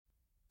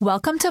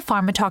Welcome to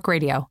Pharma Talk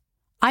Radio.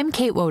 I'm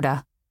Kate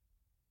Woda.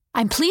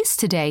 I'm pleased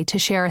today to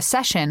share a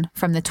session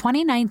from the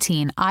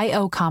 2019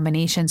 IO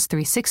Combinations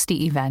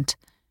 360 event,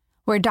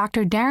 where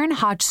Dr. Darren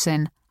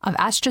Hodgson of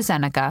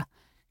AstraZeneca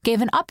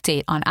gave an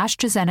update on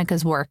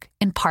AstraZeneca's work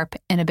in PARP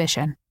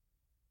inhibition.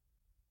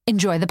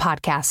 Enjoy the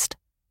podcast.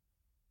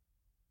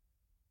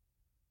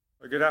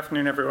 Well, good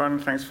afternoon, everyone.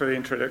 Thanks for the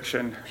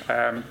introduction.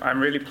 I'm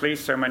really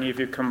pleased so many of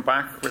you come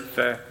back with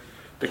the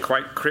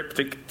quite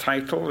cryptic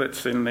title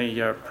that's in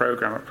the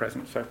program at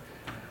present. So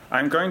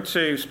I'm going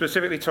to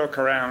specifically talk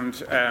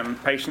around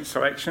patient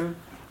selection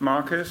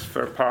markers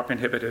for PARP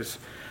inhibitors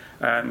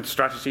and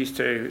strategies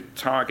to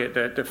target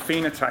the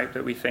phenotype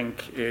that we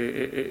think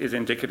is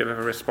indicative of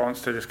a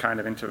response to this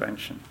kind of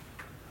intervention.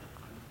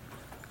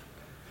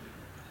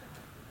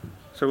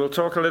 So we'll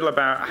talk a little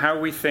about how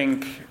we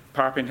think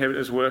PARP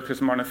inhibitors work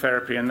as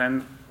monotherapy and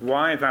then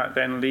why that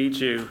then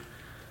leads you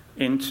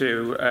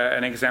into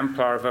an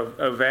exemplar of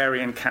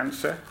ovarian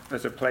cancer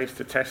as a place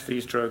to test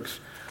these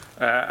drugs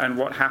and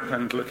what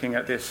happened looking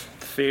at this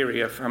theory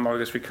of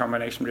homologous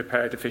recombination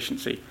repair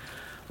deficiency.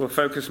 We'll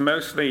focus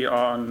mostly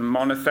on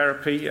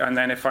monotherapy, and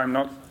then if I'm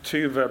not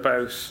too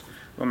verbose,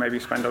 we'll maybe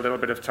spend a little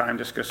bit of time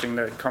discussing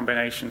the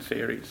combination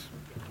theories.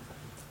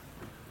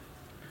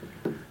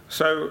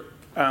 So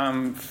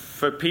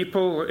for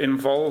people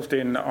involved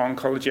in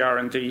oncology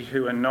R&D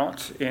who are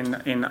not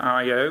in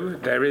IO,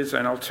 there is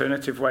an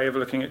alternative way of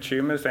looking at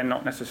tumors. They're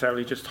not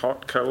necessarily just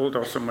hot, cold,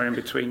 or somewhere in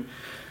between.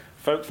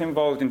 Folks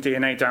involved in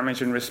DNA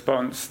damage and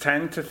response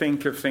tend to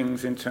think of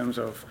things in terms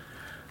of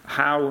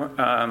how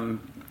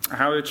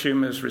the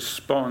tumors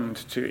respond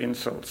to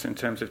insults in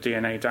terms of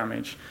DNA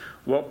damage,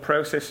 what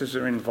processes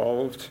are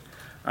involved,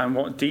 and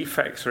what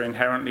defects are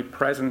inherently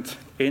present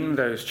in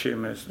those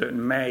tumors that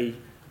may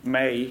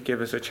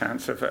give us a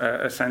chance of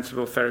a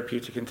sensible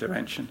therapeutic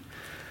intervention.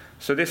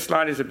 So this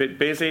slide is a bit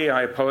busy.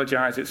 I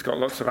apologize, it's got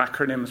lots of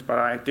acronyms, but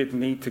I did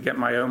need to get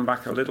my own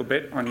back a little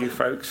bit on you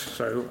folks,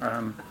 so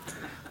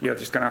you're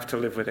just going to have to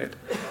live with it.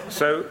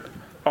 So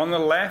on the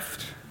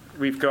left,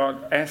 we've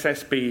got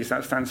SSBs,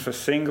 that stands for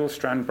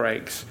single-strand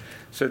breaks.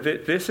 So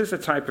this is a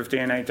type of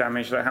DNA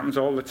damage that happens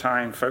all the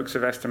time. Folks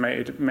have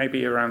estimated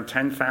maybe around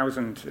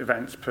 10,000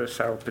 events per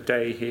cell per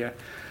day here.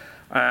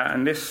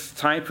 And this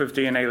type of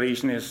DNA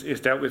lesion is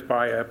dealt with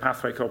by a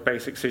pathway called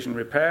base excision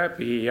repair,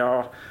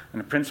 BER,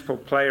 and the principal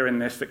player in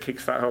this that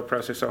kicks that whole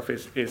process off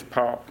is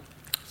PARP,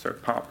 so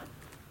PARP.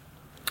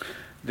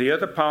 The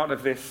other part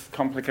of this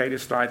complicated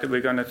slide that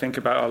we're going to think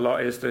about a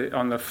lot is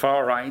on the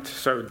far right,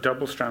 so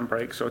double-strand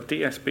breaks, or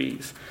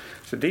DSBs.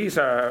 So these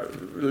are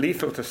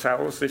lethal to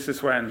cells. This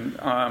is when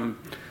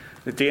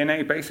the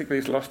DNA basically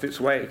has lost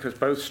its way because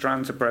both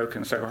strands are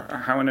broken. So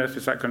how on earth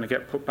is that going to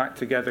get put back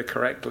together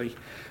correctly?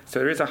 So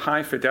there is a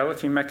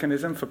high-fidelity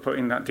mechanism for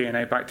putting that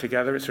DNA back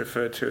together. It's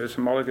referred to as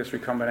homologous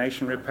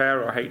recombination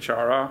repair, or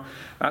HRR.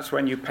 That's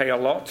when you pay a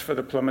lot for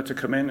the plumber to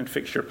come in and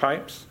fix your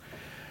pipes.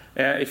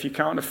 If you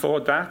can't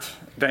afford that,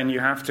 then you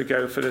have to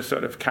go for the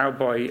sort of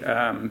cowboy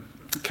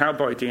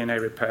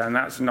DNA repair, and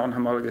that's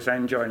non-homologous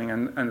end joining,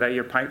 and there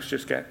your pipes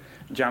just get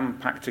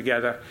jam-packed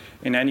together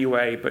in any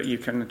way, but you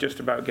can just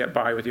about get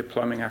by with your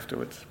plumbing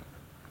afterwards.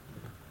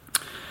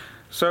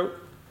 So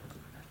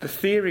the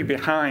theory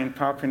behind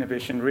PARP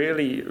inhibition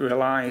really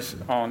relies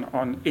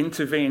on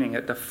intervening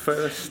at the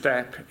first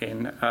step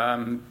in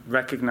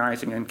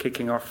recognizing and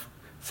kicking off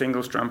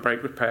single-strand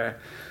break repair.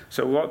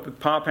 So what the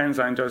PARP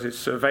enzyme does is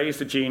surveys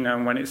the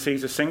genome. When it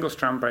sees a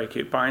single-strand break,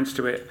 it binds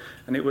to it,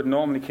 and it would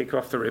normally kick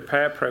off the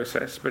repair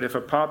process. But if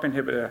a PARP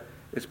inhibitor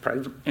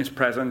is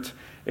present,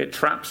 it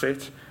traps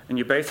it, and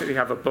you basically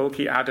have a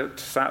bulky adduct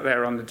sat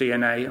there on the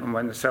DNA, and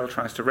when the cell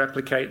tries to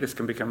replicate, this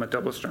can become a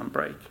double-strand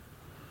break.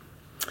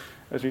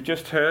 As we've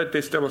just heard,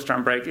 this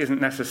double-strand break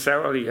isn't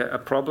necessarily a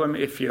problem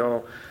if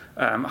your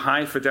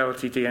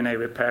high-fidelity DNA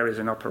repair is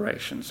in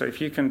operation. So if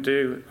you can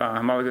do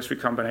homologous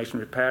recombination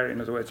repair,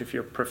 in other words, if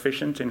you're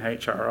proficient in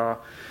HRR,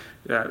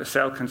 the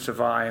cell can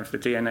survive, the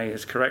DNA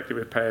is correctly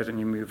repaired, and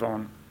you move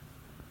on.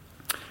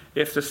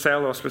 If the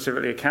cell, or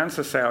specifically a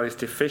cancer cell, is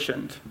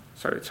deficient,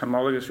 so it's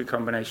homologous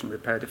recombination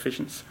repair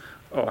deficiency,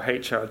 or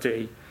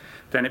HRD,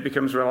 then it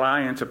becomes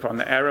reliant upon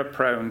the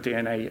error-prone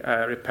DNA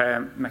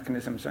repair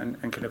mechanisms, and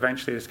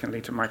this can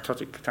lead to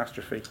mitotic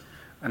catastrophe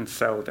and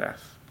cell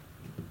death.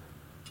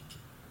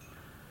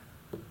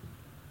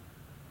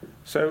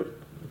 So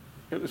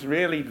it was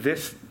really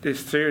this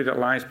theory that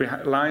lies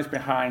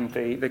behind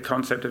the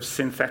concept of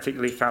synthetic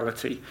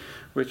lethality,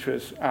 which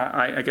was,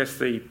 I guess,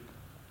 the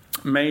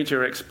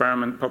major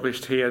experiment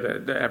published here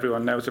that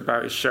everyone knows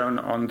about is shown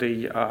on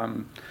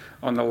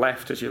the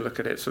left as you look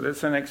at it. So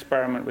there's an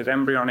experiment with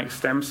embryonic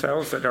stem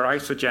cells that are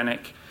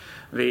isogenic.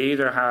 They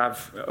either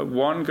have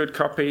one good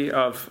copy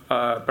of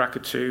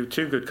BRCA2,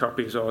 two good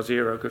copies, or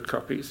zero good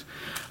copies.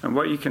 And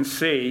what you can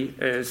see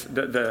is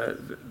that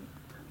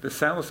the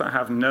cells that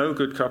have no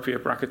good copy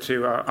of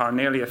BRCA2 are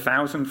nearly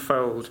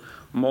 1,000-fold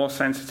more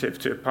sensitive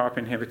to PARP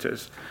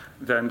inhibitors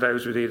than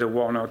those with either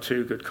one or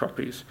two good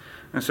copies.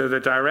 And so the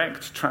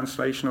direct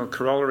translational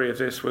corollary of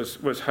this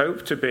was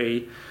hoped to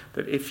be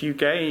that if you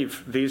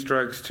gave these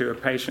drugs to a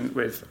patient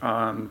with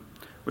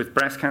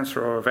breast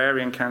cancer or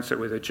ovarian cancer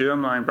with a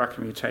germline BRCA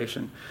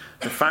mutation,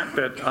 the fact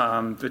that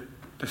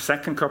the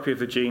second copy of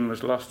the gene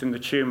was lost in the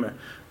tumor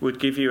would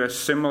give you a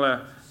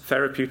similar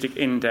therapeutic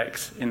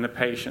index in the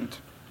patient.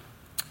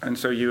 And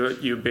so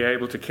you'd be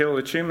able to kill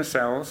the tumor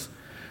cells,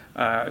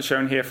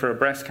 shown here for a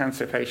breast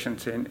cancer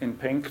patient in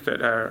pink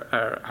that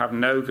have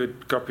no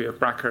good copy of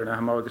BRCA and are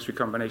homologous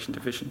recombination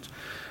deficient,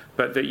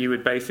 but that you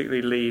would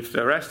basically leave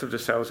the rest of the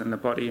cells in the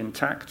body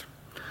intact.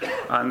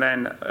 And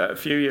then a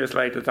few years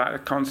later,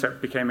 that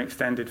concept became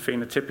extended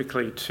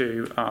phenotypically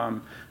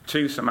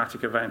to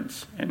somatic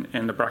events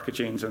in the BRCA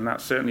genes, and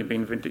that's certainly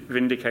been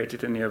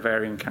vindicated in the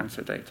ovarian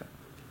cancer data.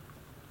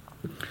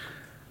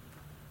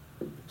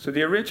 So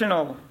the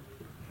original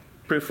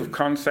proof of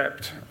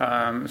concept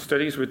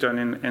studies were done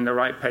in the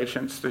right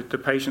patients, the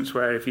patients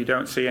where if you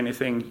don't see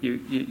anything,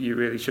 you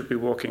really should be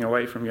walking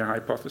away from your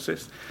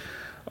hypothesis.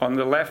 On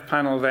the left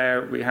panel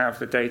there, we have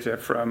the data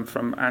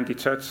from Andy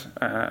Tutt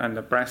and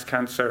the breast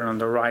cancer, and on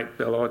the right,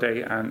 Bill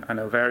Orde and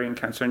ovarian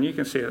cancer. And you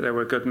can see that there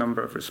were a good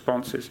number of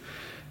responses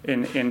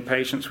in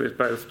patients with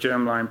both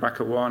germline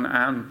BRCA1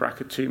 and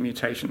BRCA2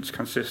 mutations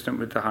consistent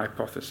with the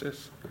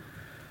hypothesis.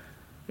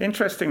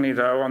 Interestingly,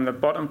 though, on the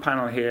bottom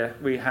panel here,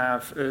 we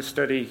have a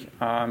study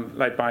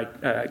led by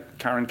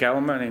Karen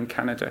Gelman in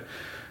Canada,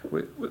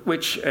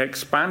 which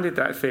expanded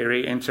that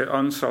theory into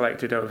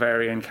unselected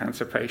ovarian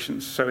cancer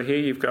patients. So here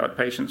you've got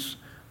patients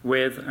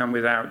with and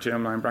without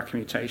germline BRCA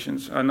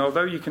mutations. And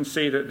although you can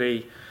see that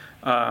the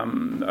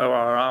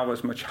ORR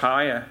was much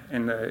higher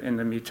in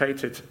the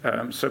mutated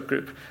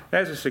subgroup,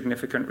 there's a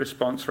significant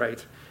response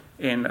rate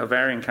in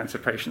ovarian cancer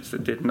patients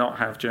that did not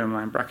have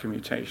germline BRCA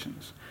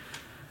mutations.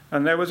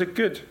 And there was a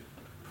good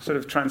sort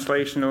of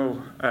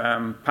translational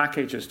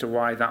package as to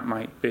why that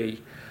might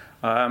be.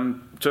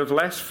 Sort of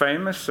less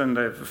famous than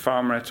the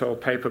Farmer et al.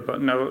 Paper,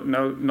 but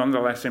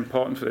nonetheless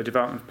important for the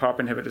development of PARP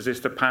inhibitors, is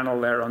the panel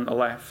there on the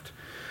left,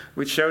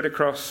 which showed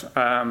across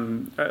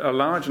a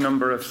large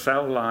number of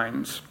cell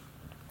lines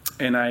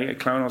in a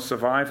clonal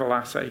survival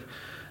assay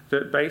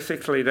that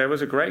basically there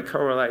was a great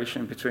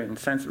correlation between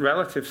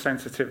relative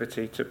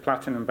sensitivity to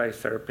platinum-based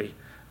therapy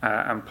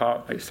and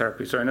PARP-based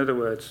therapy. So in other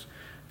words,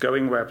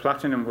 going where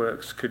platinum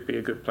works could be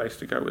a good place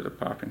to go with a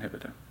PARP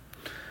inhibitor.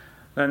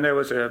 Then there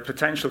was a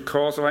potential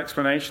causal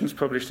explanations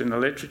published in the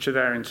literature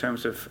there in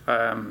terms of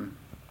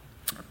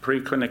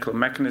preclinical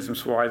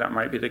mechanisms for why that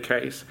might be the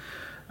case.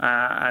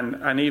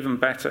 And even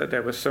better,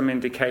 there was some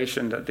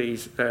indication that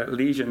these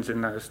lesions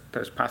in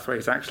those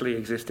pathways actually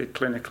existed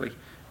clinically,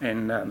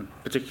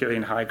 particularly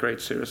in high-grade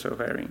serous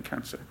ovarian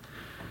cancer.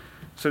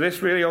 So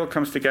this really all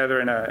comes together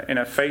in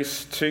a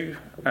phase 2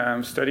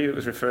 study that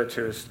was referred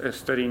to as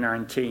Study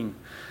 19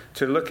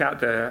 to look at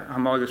the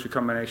homologous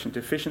recombination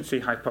deficiency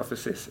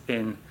hypothesis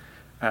in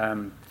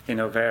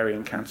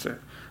ovarian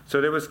cancer.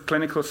 So there was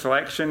clinical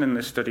selection in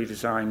this study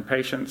design.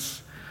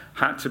 Patients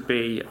had to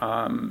be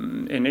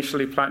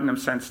initially platinum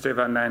sensitive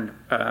and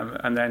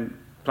then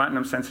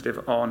platinum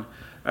sensitive on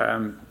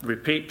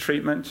repeat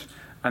treatment.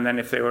 And then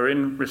if they were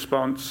in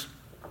response,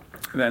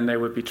 then they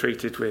would be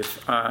treated with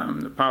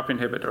the PARP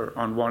inhibitor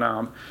on one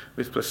arm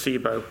with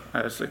placebo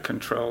as the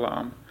control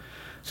arm.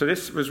 So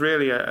this was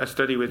really a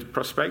study with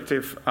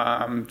prospective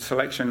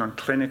selection on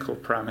clinical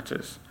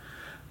parameters.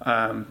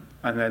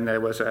 And then there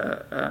was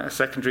a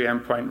secondary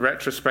endpoint,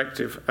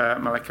 retrospective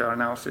molecular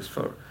analysis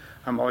for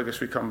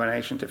homologous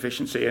recombination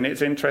deficiency. And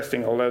it's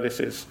interesting, although this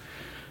is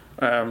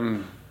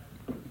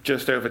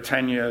just over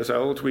 10 years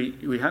old,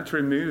 we had to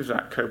remove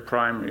that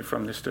co-primary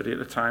from the study at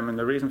the time. And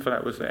the reason for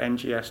that was that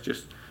NGS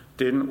just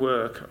didn't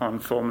work on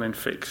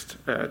formalin-fixed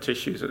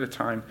tissues at the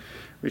time,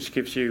 which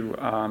gives you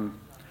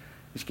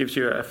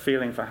a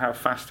feeling for how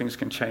fast things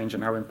can change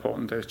and how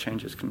important those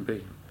changes can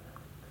be.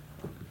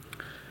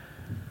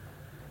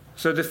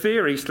 So the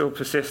theory still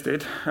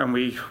persisted, and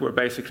we were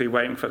basically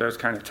waiting for those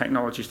kind of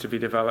technologies to be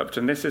developed.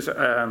 And this is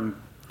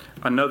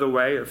another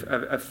way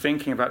of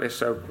thinking about this.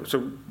 So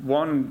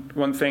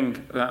one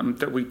thing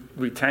that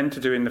we tend to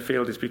do in the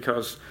field is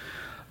because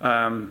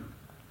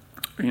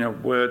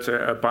words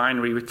are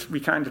binary. We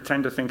kind of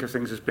tend to think of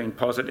things as being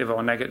positive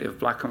or negative,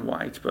 black and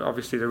white, but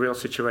obviously the real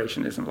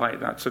situation isn't like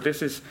that. So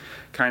this is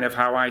kind of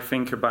how I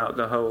think about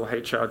the whole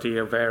HRD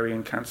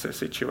ovarian cancer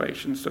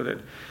situation, so that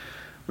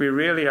we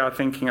really are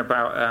thinking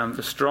about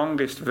the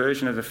strongest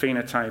version of the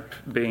phenotype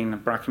being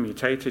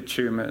BRCA-mutated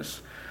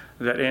tumors,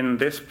 that in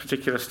this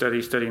particular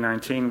study, Study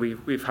 19,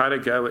 we've had a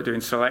go at doing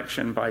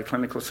selection by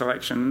clinical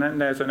selection. And then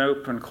there's an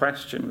open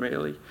question,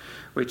 really,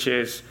 which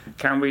is,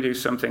 can we do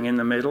something in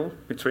the middle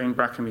between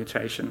BRCA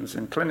mutations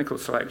and clinical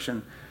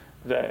selection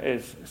that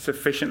is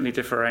sufficiently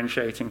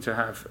differentiating to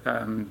have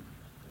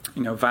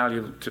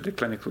value to the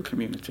clinical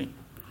community?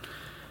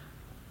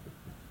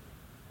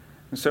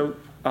 And so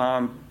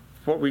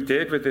what we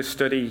did with this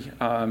study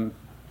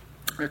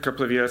a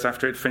couple of years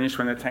after it finished,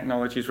 when the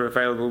technologies were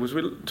available, was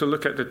to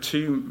look at the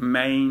two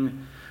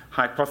main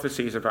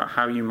hypotheses about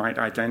how you might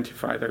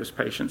identify those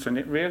patients. And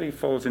it really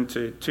falls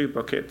into two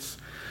buckets.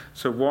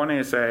 So one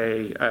is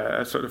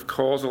a sort of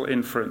causal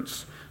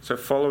inference. So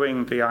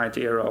following the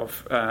idea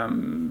of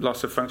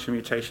loss of function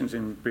mutations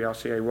in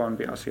BRCA1,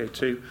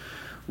 BRCA2,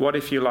 what,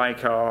 if you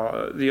like,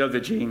 are the other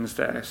genes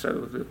there?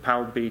 So the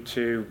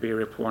PALB2,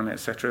 BRIP1,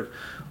 etc.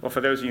 Or for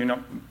those of you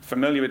not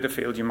familiar with the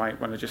field, you might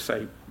want to just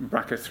say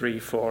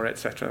BRCA3, 4,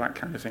 etc., that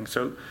kind of thing.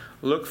 So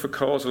look for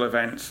causal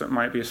events that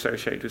might be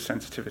associated with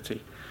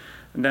sensitivity.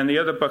 And then the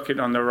other bucket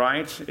on the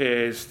right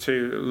is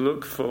to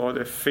look for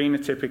the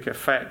phenotypic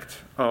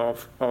effect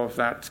of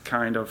that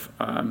kind of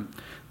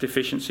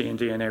deficiency in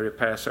DNA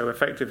repair. So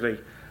effectively,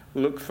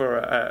 look for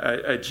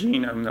a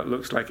genome that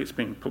looks like it's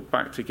been put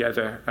back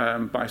together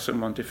by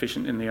someone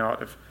deficient in the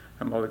art of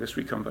homologous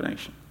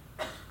recombination.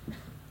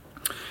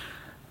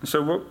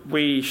 So what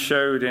we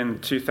showed in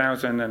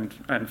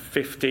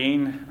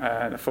 2015,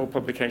 the full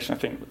publication I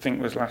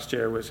think was last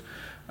year, was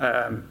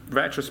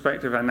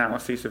retrospective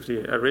analyses of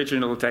the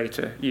original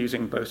data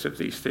using both of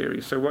these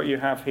theories. So what you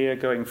have here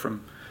going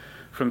from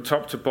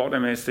top to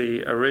bottom is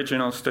the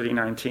original study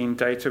 19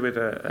 data with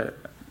a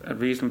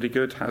reasonably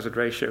good hazard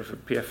ratio for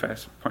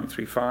PFS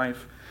 0.35.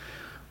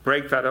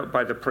 Break that up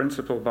by the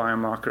principal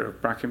biomarker of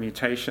BRCA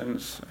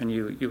mutations, and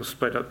you'll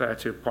split up there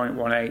to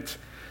 0.18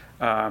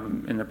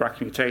 in the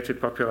BRCA mutated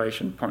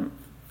population,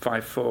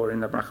 0.54 in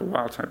the BRCA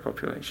wild type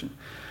population.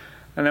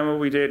 And then what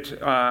we did,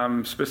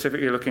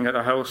 specifically looking at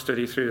the whole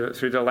study through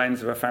the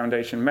lens of a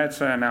foundation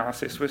medicine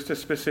analysis, was to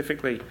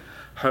specifically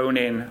hone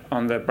in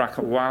on the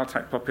BRCA wild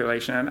type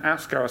population and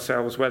ask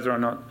ourselves whether or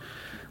not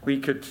we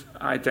could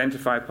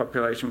identify a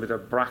population with a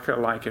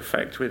BRCA-like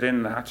effect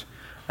within that,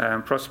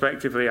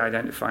 prospectively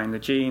identifying the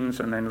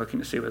genes and then looking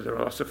to see whether there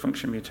are loss of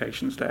function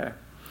mutations there.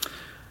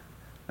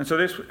 And so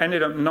this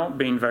ended up not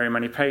being very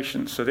many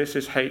patients. So this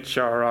is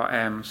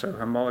HRRM, so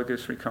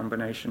homologous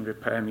recombination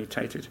repair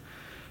mutated.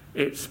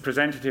 It's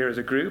presented here as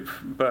a group,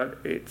 but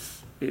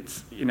it's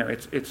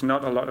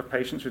not a lot of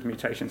patients with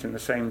mutations in the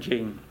same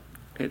gene.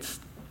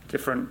 It's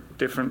different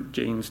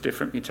genes,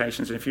 different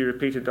mutations. And if you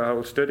repeated the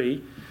whole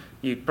study,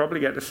 you'd probably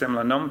get a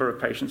similar number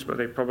of patients, but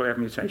they probably have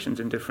mutations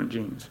in different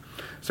genes.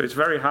 So it's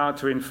very hard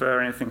to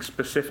infer anything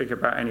specific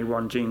about any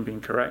one gene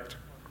being correct.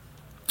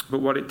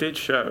 But what it did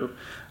show,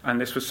 and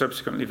this was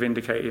subsequently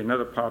vindicated in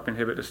other PARP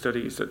inhibitor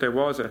studies, that there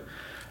was a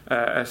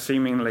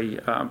seemingly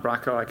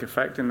BRCA-like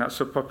effect in that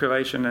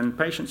subpopulation, and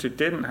patients who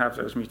didn't have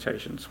those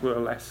mutations were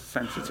less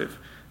sensitive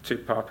to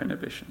PARP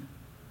inhibition.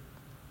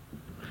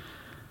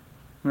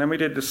 And then we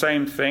did the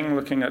same thing,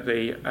 looking at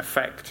the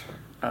effect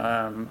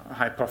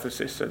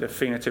hypothesis, so the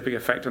phenotypic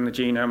effect on the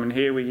genome, and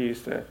here we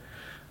used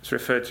it's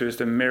referred to as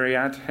the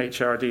myriad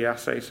HRD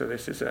assay. So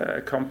this is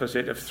a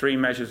composite of 3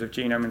 measures of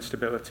genome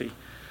instability: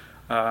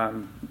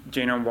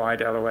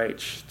 genome-wide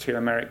LOH,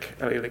 telomeric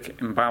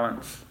allelic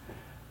imbalance,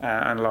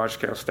 and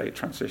large-scale state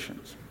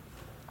transitions.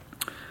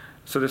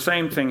 So the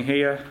same thing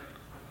here.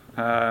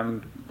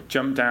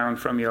 Jump down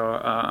from your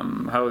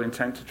whole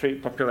intent to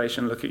treat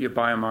population, look at your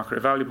biomarker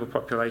evaluable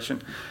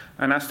population,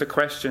 and ask the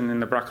question in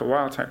the BRCA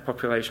wild type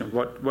population,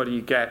 what do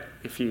you get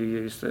if you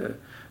use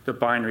the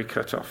binary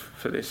cutoff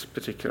for this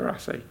particular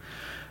assay?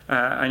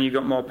 And you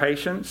got more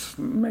patients,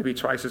 maybe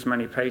twice as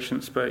many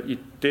patients, but you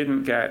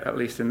didn't get, at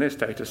least in this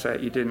data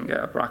set, you didn't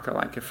get a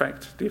BRCA-like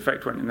effect. The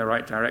effect went in the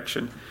right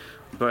direction,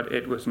 but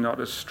it was not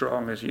as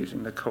strong as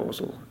using the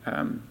causal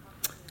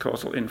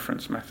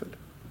inference method.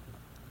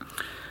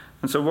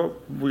 And so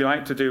what we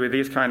like to do with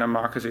these kind of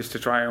markers is to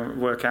try and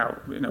work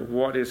out,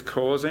 what is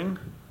causing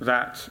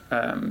that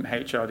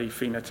HRD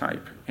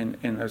phenotype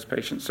in those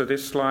patients. So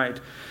this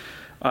slide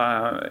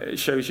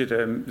shows you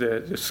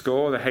the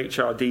score, the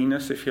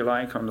HRDness, if you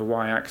like, on the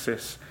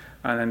y-axis,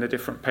 and then the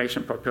different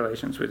patient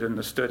populations within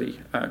the study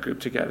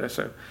grouped together.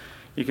 So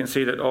you can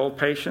see that all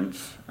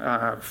patients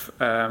have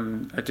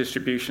a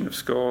distribution of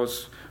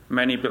scores,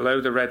 many below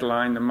the red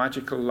line. The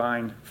magical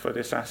line for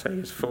this assay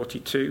is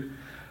 42.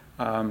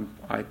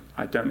 I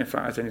don't know if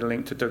that has any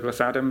link to Douglas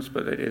Adams,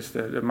 but it is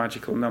the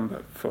magical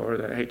number for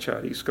the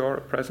HRD score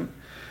at present.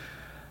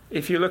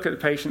 If you look at the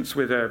patients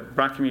with a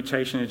BRCA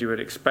mutation, as you would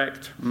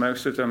expect,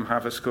 most of them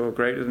have a score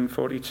greater than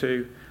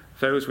 42.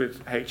 Those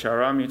with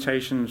HRR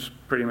mutations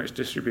pretty much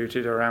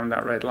distributed around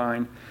that red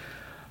line.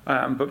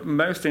 But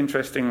most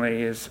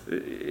interestingly is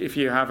if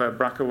you have a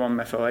BRCA1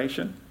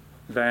 methylation,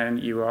 then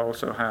you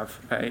also have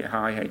a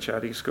high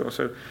HRD score.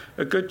 So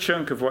a good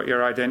chunk of what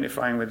you're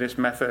identifying with this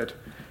method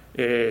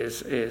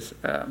is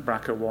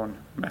BRCA1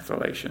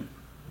 methylation.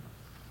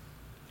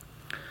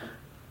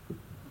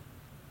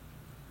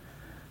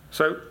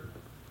 So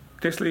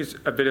this leaves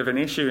a bit of an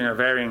issue in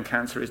ovarian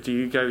cancer: is do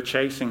you go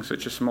chasing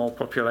such a small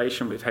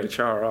population with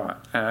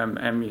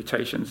HRM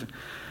mutations?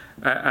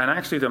 And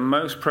actually the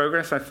most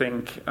progress, I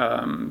think,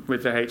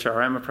 with the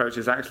HRM approach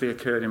has actually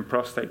occurred in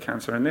prostate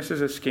cancer. And this is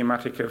a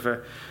schematic of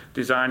a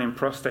design in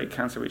prostate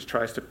cancer which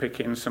tries to pick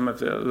in some of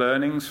the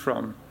learnings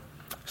from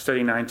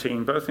Study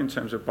 19, both in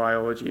terms of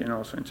biology and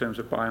also in terms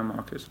of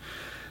biomarkers.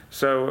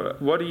 So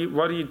what do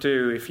you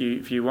do if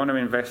you want to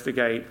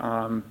investigate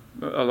a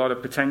lot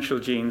of potential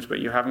genes, but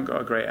you haven't got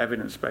a great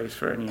evidence base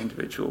for any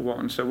individual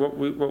one? So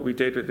what we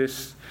did with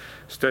this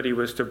study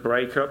was to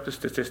break up the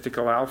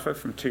statistical alpha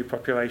from two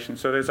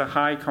populations. So there's a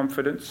high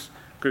confidence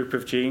group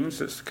of genes,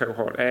 that's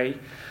cohort A,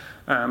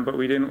 but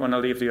we didn't want to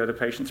leave the other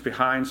patients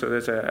behind. So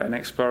there's an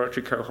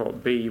exploratory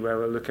cohort B where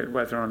we'll look at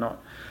whether or not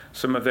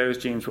some of those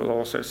genes will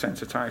also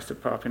sensitize to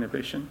PARP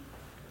inhibition.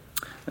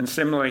 And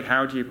similarly,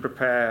 how do you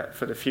prepare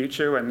for the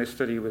future? When this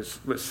study was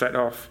set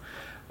off,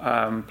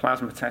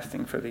 plasma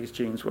testing for these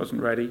genes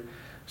wasn't ready.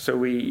 So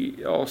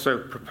we also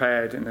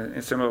prepared in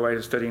a similar way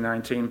to Study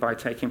 19 by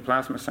taking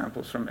plasma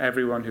samples from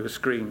everyone who was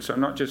screened. So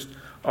not just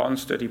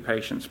on-study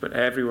patients, but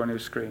everyone who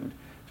was screened,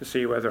 to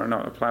see whether or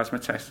not a plasma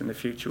test in the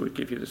future would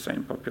give you the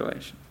same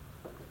population.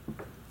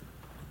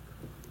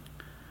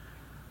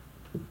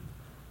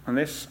 And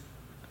this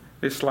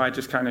slide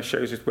just kind of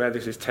shows us where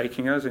this is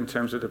taking us in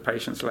terms of the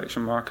patient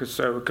selection markers.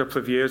 So a couple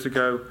of years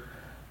ago,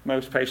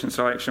 most patient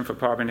selection for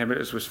PARP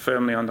inhibitors was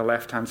firmly on the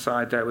left-hand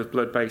side there with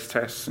blood-based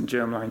tests and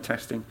germline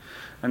testing.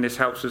 And this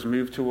helps us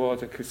move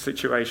towards a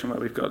situation where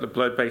we've got the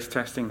blood-based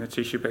testing, the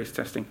tissue-based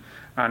testing,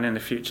 and in the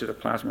future, the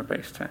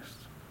plasma-based tests.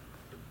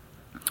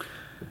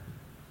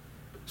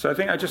 So I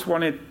think I just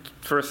wanted,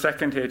 for a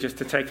second here, just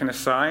to take an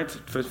aside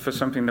for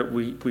something that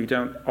we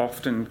don't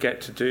often get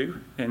to do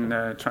in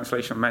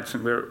translational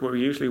medicine. We're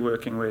usually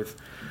working with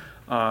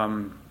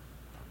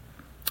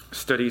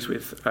studies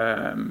with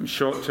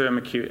short-term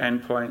acute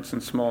endpoints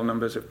and small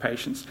numbers of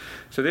patients.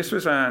 So this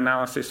was an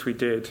analysis we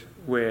did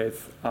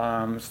with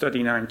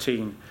Study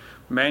 19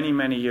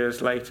 many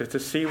years later to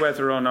see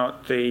whether or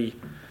not the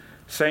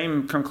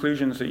same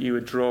conclusions that you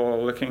would draw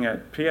looking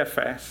at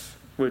PFS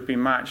would be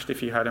matched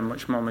if you had a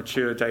much more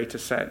mature data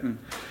set. And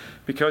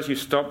because you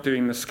stopped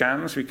doing the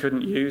scans, we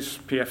couldn't use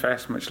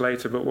PFS much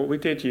later, but what we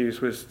did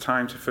use was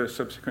time to first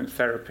subsequent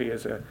therapy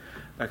as a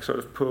sort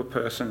of poor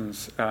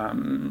person's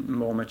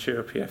more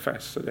mature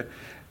PFS. So the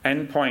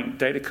endpoint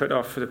data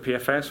cutoff for the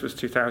PFS was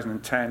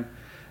 2010.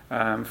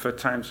 For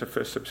time to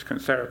first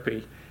subsequent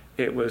therapy,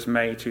 it was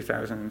May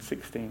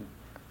 2016.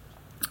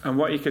 And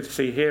what you could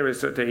see here is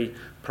that the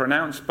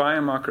pronounced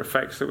biomarker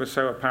effects that were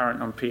so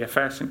apparent on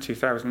PFS in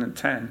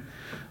 2010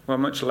 were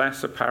much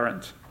less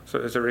apparent. So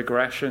there's a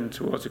regression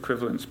towards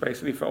equivalence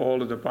basically for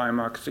all of the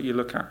biomarkers that you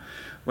look at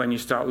when you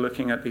start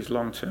looking at these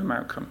long-term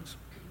outcomes.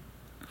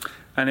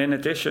 And in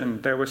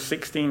addition, there were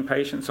 16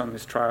 patients on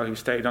this trial who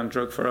stayed on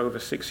drug for over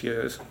 6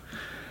 years,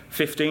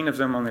 15 of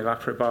them on the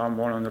olaparib arm,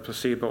 1 on the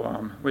placebo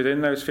arm.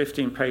 Within those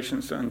 15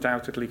 patients that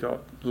undoubtedly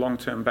got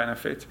long-term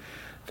benefit,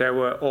 there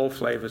were all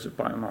flavors of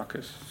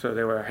biomarkers. So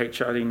there were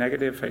HRD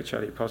negative,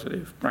 HRD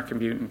positive, BRCA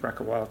mutant,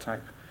 BRCA wild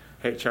type,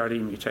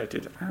 HRD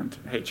mutated, and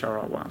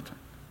HRR wild type.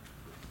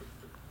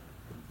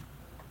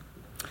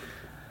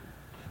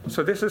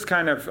 So this is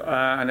kind of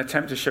an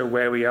attempt to show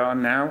where we are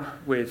now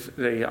with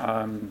the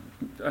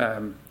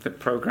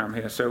program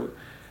here. So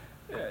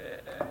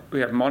we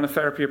have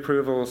monotherapy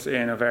approvals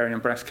in ovarian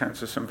and breast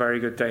cancer, some very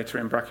good data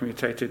in BRCA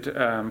mutated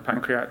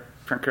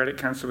pancreatic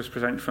cancer was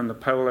presented from the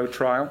POLO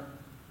trial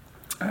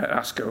at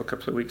ASCO a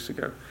couple of weeks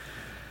ago.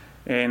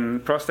 In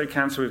prostate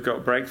cancer, we've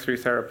got breakthrough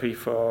therapy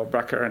for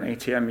BRCA and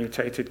ATM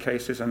mutated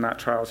cases, and that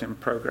trial's in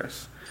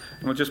progress.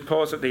 And we'll just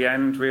pause at the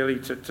end, really,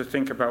 to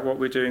think about what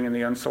we're doing in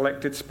the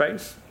unselected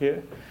space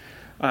here.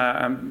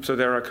 So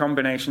there are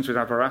combinations with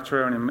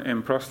abiraterone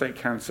in prostate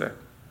cancer.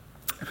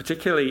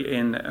 Particularly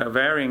in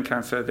ovarian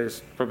cancer,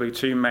 there's probably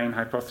 2 main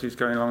hypotheses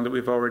going along that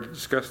we've already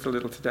discussed a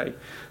little today.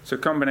 So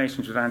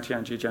combinations with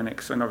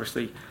anti-angiogenics and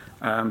obviously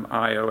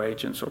IO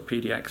agents or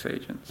PDX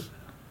agents.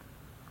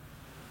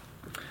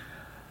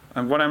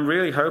 And what I'm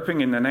really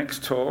hoping in the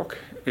next talk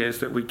is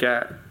that we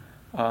get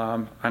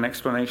an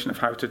explanation of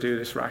how to do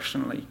this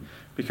rationally.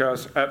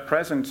 Because at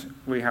present,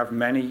 we have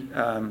many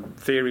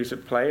theories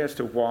at play as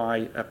to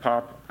why a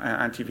PARP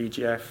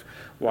anti-VEGF,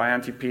 why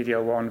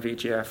anti-PD-L1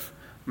 VEGF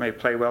may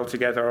play well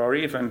together, or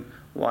even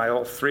why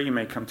all 3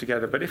 may come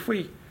together. But if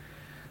we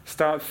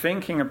start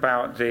thinking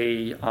about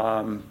the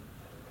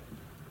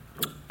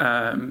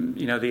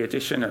the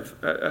addition of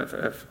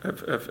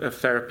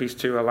therapies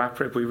to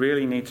olaparib, we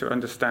really need to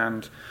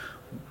understand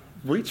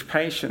which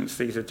patients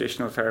these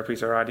additional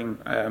therapies are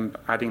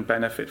adding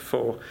benefit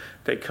for.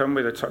 They come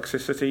with a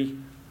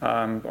toxicity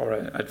or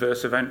an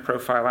adverse event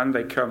profile, and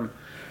they come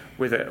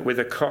with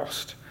a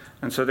cost.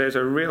 And so there's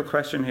a real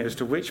question here as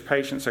to which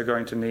patients are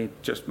going to need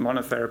just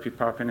monotherapy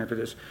PARP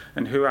inhibitors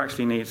and who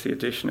actually needs the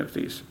addition of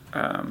these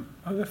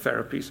other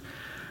therapies.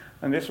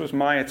 And this was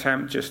my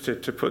attempt just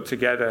to put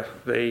together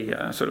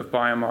the sort of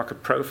biomarker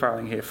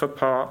profiling here for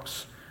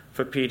PARPs,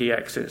 for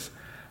PDXs,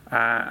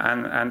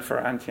 and for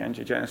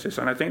anti-angiogenesis.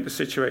 And I think the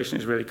situation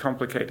is really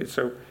complicated.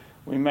 So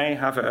we may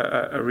have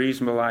a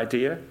reasonable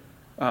idea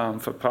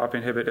for PARP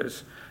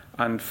inhibitors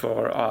and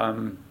for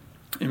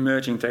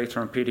emerging data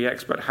on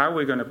PDX, but how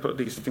we're going to put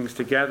these things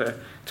together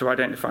to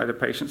identify the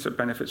patients that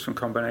benefits from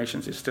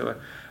combinations is still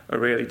a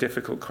really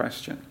difficult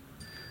question.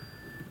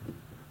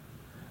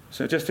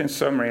 So just in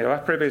summary,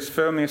 olaparib is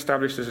firmly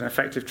established as an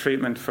effective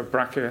treatment for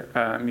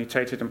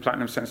BRCA-mutated and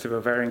platinum-sensitive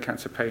ovarian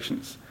cancer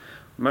patients.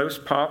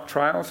 Most PARP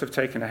trials have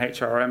taken a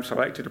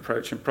HRM-selected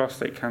approach in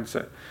prostate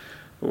cancer.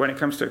 But when it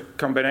comes to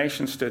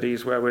combination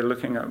studies where we're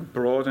looking at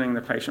broadening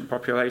the patient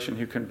population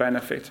who can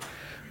benefit,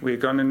 we're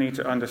going to need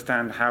to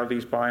understand how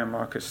these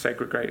biomarkers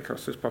segregate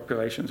across those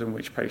populations and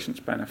which patients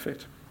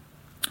benefit.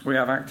 We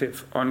have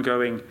active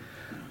ongoing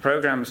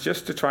programs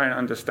just to try and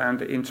understand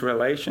the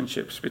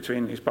interrelationships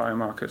between these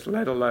biomarkers,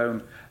 let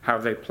alone how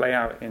they play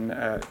out in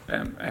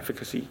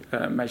efficacy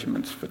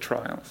measurements for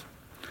trials.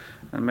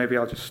 And maybe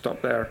I'll just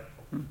stop there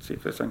and see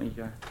if there's any...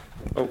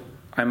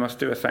 I must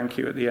do a thank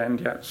you at the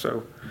end yet.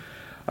 So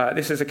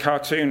this is a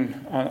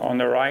cartoon on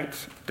the right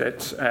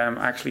that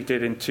actually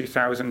did in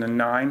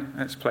 2009.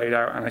 It's played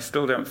out, and I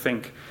still don't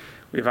think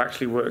we've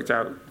actually worked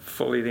out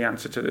fully the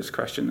answer to this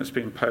question that's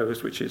been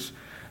posed, which is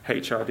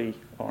HRD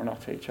or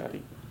not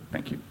HRD.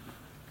 Thank you.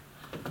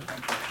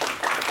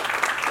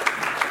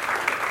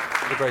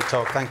 A great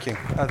talk. Thank you.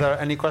 Are there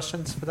any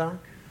questions for Darren?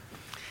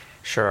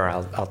 Sure,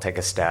 I'll take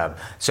a stab.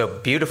 So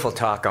beautiful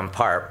talk on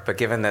PARP, but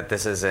given that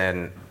this is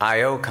an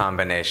IO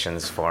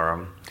combinations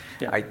forum,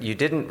 you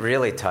didn't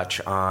really touch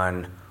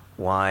on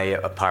why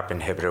a PARP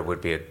inhibitor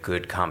would be a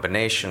good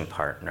combination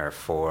partner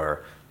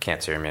for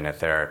cancer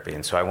immunotherapy.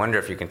 And so I wonder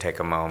if you can take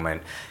a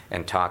moment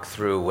and talk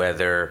through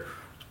whether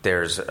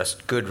there's a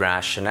good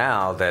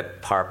rationale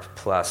that PARP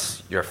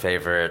plus your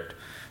favorite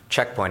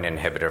checkpoint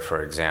inhibitor,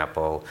 for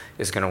example,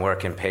 is going to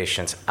work in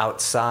patients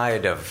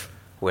outside of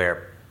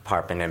where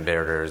PARP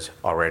inhibitors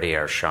already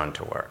are shown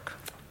to work.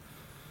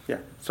 Yeah,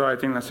 so I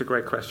think that's a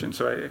great question.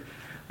 So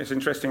it's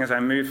interesting, as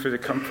I move through the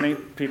company,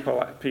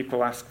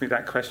 people ask me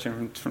that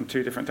question from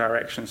two different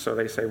directions. So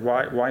they say,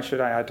 why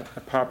should I add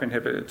a PARP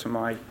inhibitor to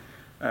my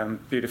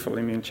beautiful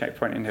immune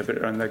checkpoint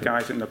inhibitor? And the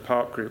guys in the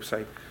PARP group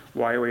say,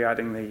 why are we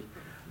adding the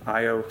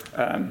IO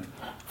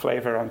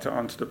flavor onto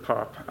the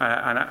PARP?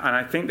 And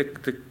I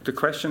think the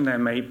question there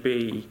may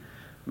be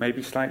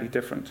slightly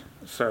different.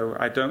 So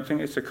I don't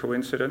think it's a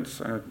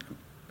coincidence.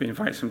 We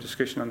invite some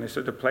discussion on this.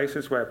 At the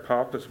places where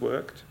PARP has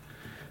worked,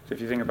 so if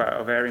you think about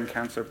ovarian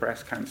cancer,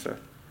 breast cancer,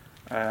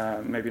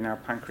 maybe now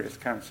pancreas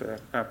cancer,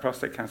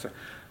 prostate cancer,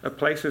 are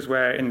places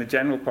where, in the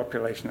general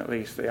population at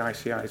least, the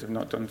ICIs have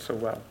not done so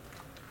well.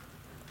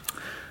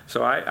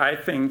 So I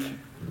think, do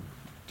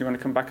you want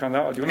to come back on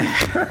that, or do you want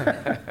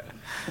to...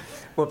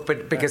 Well,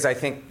 but because I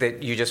think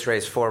that you just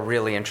raised four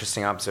really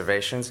interesting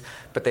observations,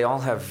 but they all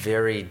have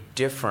very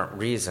different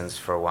reasons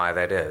for why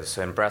that is.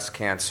 So in breast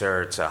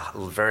cancer, it's a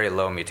very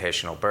low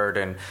mutational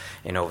burden.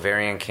 In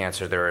ovarian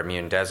cancer, there are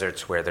immune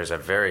deserts where there's a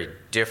very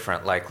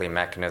different likely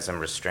mechanism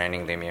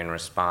restraining the immune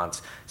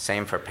response.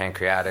 Same for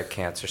pancreatic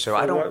cancer. So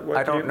I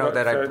don't know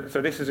that.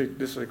 So this is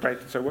a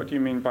great. So what do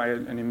you mean by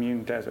an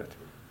immune desert?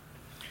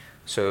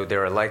 So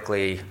there are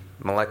likely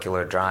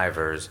molecular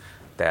drivers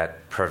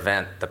that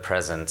prevent the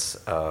presence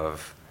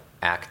of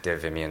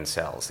active immune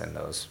cells in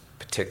those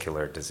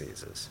particular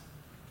diseases.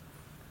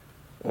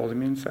 All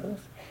immune cells?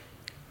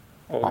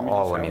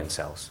 All immune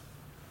cells.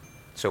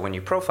 So when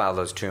you profile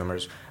those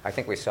tumors, I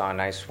think we saw a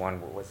nice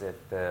one. Was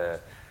it the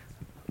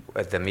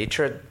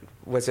Mitra?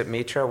 Was it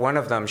Mitra? One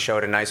of them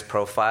showed a nice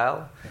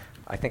profile.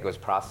 I think it was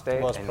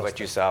prostate. What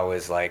you saw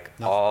was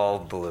all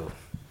blue.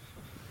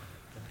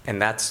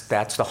 And that's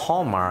the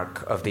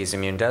hallmark of these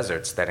immune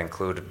deserts that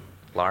include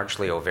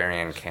largely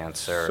ovarian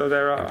cancer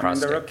and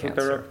prostate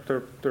cancer.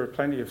 There are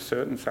plenty of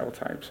certain cell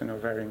types in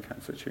ovarian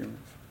cancer tumors.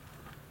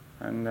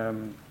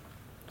 And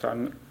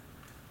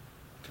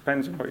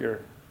depends on what you're...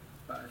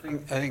 I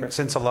think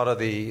since a lot of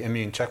the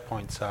immune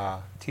checkpoints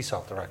are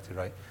T-cell directed,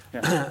 right?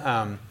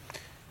 Yeah.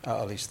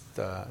 At least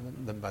by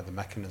the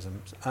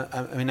mechanisms.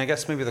 I mean, I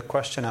guess maybe the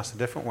question asked a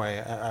different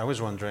way, I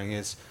was wondering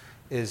is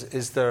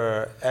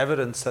there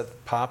evidence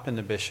that PARP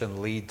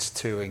inhibition leads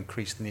to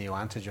increased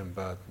neoantigen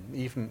burden,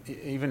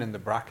 even in the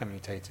BRCA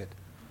mutated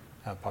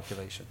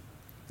population?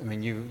 I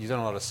mean, you've done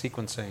a lot of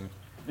sequencing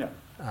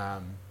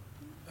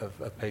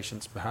of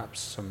patients,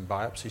 perhaps some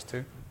biopsies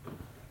too?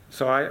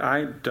 So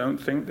I don't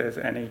think there's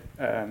any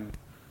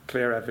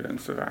clear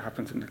evidence that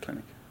happens in the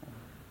clinic.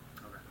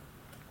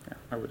 Yeah,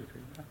 I would agree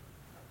with that.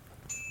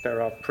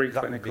 There are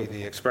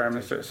preclinical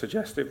experiments that are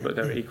suggestive, but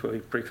there are equally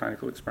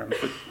preclinical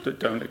experiments that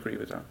don't agree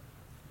with that.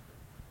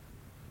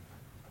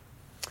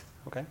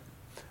 Okay.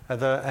 Are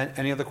there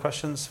any other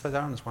questions for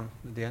Darren? There's one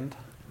at the end.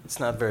 It's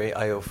not very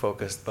IO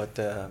focused, but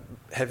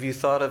have you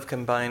thought of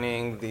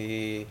combining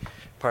the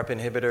PARP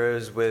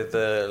inhibitors with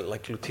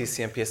like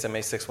lutetium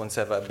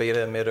PSMA-617, a beta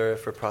emitter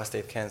for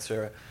prostate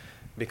cancer,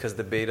 because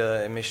the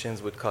beta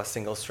emissions would cause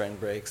single strand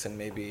breaks, and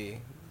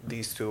maybe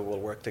these two will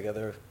work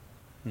together?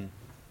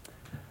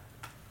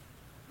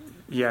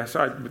 Yes,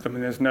 I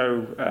mean, there's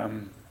no...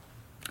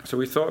 so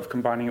we thought of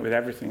combining it with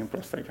everything in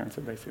prostate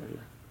cancer, basically.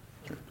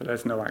 But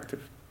there's no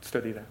active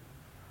study there.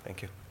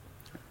 Thank you.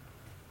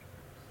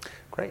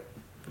 Great.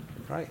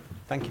 Right.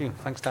 Thank you.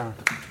 Thanks, Darren.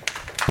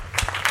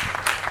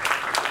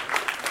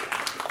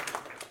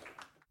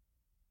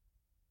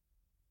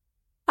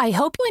 I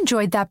hope you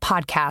enjoyed that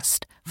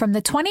podcast. from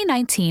the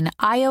 2019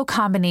 IO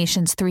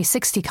Combinations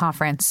 360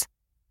 conference.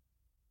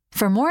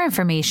 For more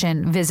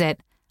information, visit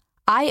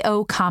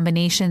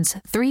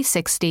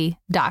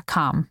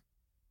iocombinations360.com.